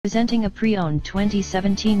Presenting a pre-owned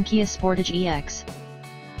 2017 Kia Sportage EX.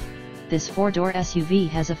 This four-door SUV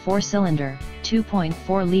has a four-cylinder,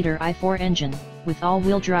 2.4-liter i4 engine, with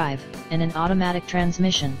all-wheel drive, and an automatic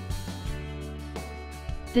transmission.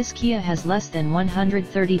 This Kia has less than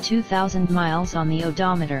 132,000 miles on the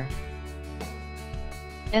odometer.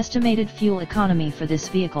 Estimated fuel economy for this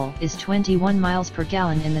vehicle is 21 miles per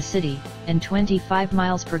gallon in the city, and 25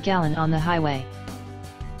 miles per gallon on the highway.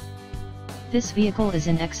 This vehicle is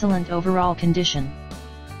in excellent overall condition.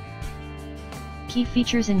 Key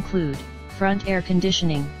features include front air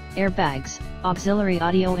conditioning, airbags, auxiliary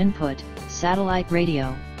audio input, satellite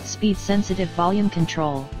radio, speed-sensitive volume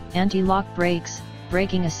control, anti-lock brakes,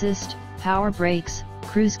 braking assist, power brakes,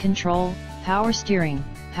 cruise control, power steering,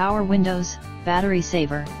 power windows, battery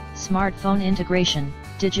saver, smartphone integration,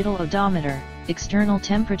 digital odometer, external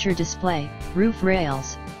temperature display, roof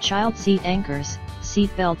rails, child seat anchors,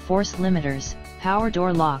 seat belt force limiters, power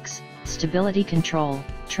door locks, stability control,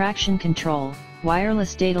 traction control,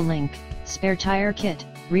 wireless data link, spare tire kit,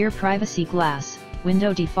 rear privacy glass,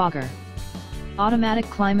 window defogger, automatic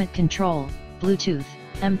climate control, Bluetooth,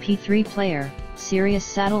 MP3 player, Sirius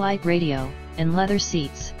satellite radio, and leather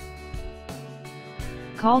seats.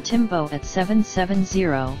 Call Timbo at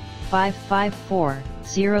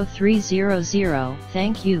 770-554-0300.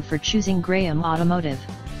 Thank you for choosing Graham Automotive.